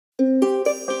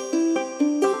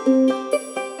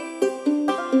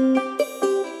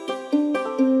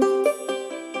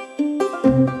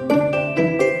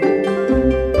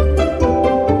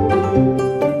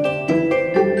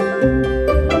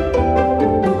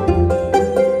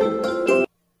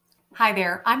Hi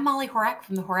there, I'm Molly Horak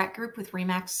from the Horak Group with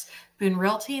RE/MAX Boone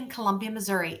Realty in Columbia,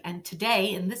 Missouri. And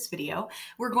today in this video,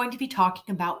 we're going to be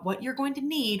talking about what you're going to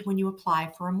need when you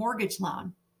apply for a mortgage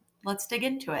loan. Let's dig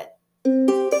into it.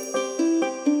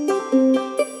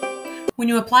 When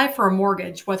you apply for a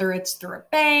mortgage, whether it's through a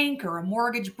bank or a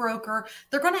mortgage broker,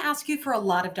 they're going to ask you for a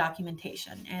lot of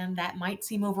documentation, and that might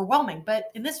seem overwhelming. But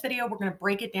in this video, we're going to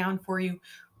break it down for you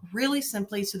really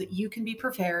simply so that you can be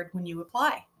prepared when you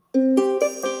apply.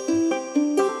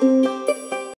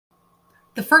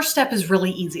 The first step is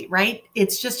really easy, right?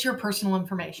 It's just your personal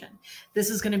information. This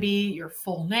is going to be your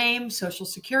full name, social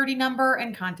security number,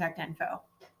 and contact info.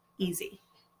 Easy.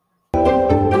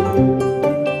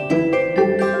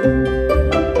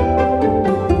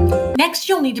 Next,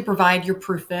 you'll need to provide your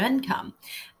proof of income.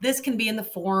 This can be in the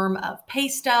form of pay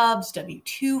stubs,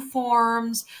 W-2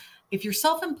 forms. If you're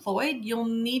self-employed, you'll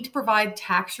need to provide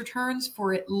tax returns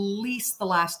for at least the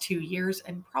last 2 years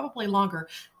and probably longer.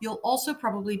 You'll also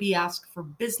probably be asked for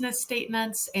business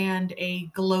statements and a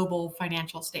global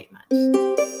financial statement.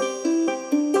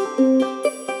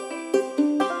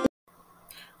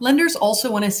 Lenders also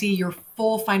want to see your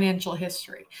full financial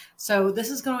history. So this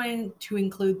is going to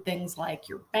include things like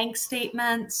your bank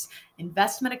statements,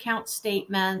 investment account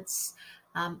statements,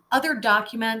 other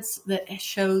documents that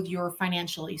show you're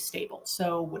financially stable.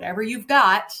 So whatever you've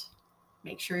got,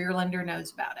 make sure your lender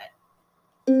knows about it.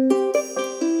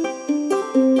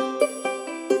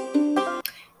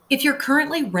 If you're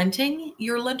currently renting,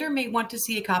 your lender may want to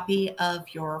see a copy of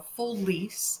your full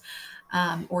lease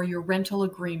or your rental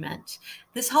agreement.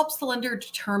 This helps the lender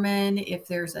determine if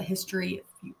there's a history of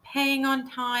you paying on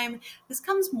time. This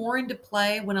comes more into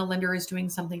play when a lender is doing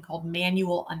something called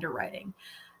manual underwriting,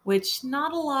 which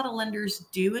not a lot of lenders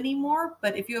do anymore.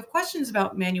 But if you have questions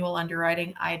about manual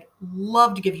underwriting, I'd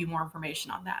love to give you more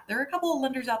information on that. There are a couple of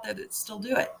lenders out there that still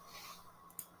do it.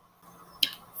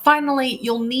 Finally,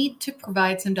 you'll need to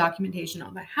provide some documentation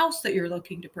on the house that you're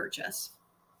looking to purchase.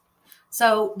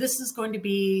 So this is going to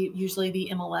be usually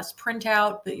the MLS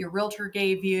printout that your realtor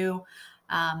gave you,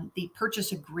 the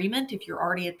purchase agreement if you're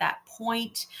already at that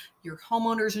point, your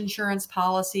homeowner's insurance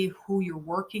policy, who you're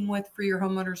working with for your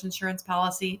homeowner's insurance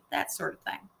policy, that sort of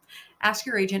thing. Ask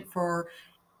your agent for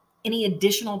any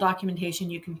additional documentation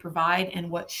you can provide and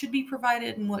what should be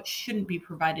provided and what shouldn't be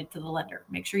provided to the lender.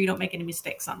 Make sure you don't make any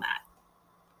mistakes on that.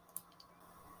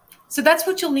 So that's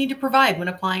what you'll need to provide when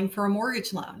applying for a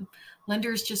mortgage loan.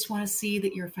 Lenders just want to see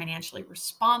that you're financially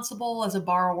responsible as a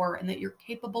borrower and that you're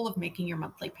capable of making your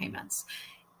monthly payments.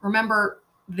 Remember,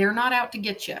 they're not out to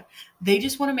get you. They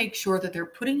just want to make sure that they're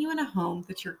putting you in a home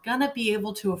that you're going to be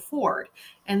able to afford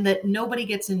and that nobody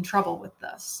gets in trouble with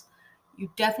this. You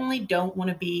definitely don't want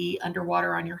to be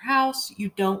underwater on your house.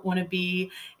 You don't want to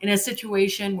be in a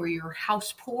situation where you're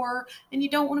house poor, and you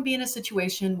don't want to be in a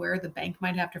situation where the bank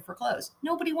might have to foreclose.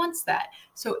 Nobody wants that.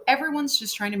 So everyone's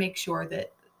just trying to make sure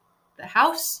that the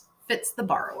house fits the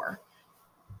borrower.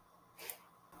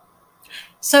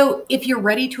 So if you're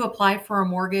ready to apply for a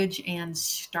mortgage and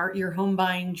start your home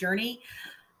buying journey,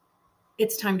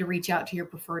 it's time to reach out to your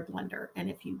preferred lender. And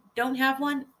if you don't have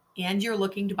one and you're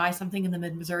looking to buy something in the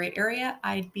mid-Missouri area,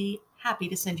 I'd be happy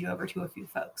to send you over to a few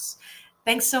folks.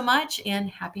 Thanks so much and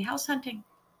happy house hunting.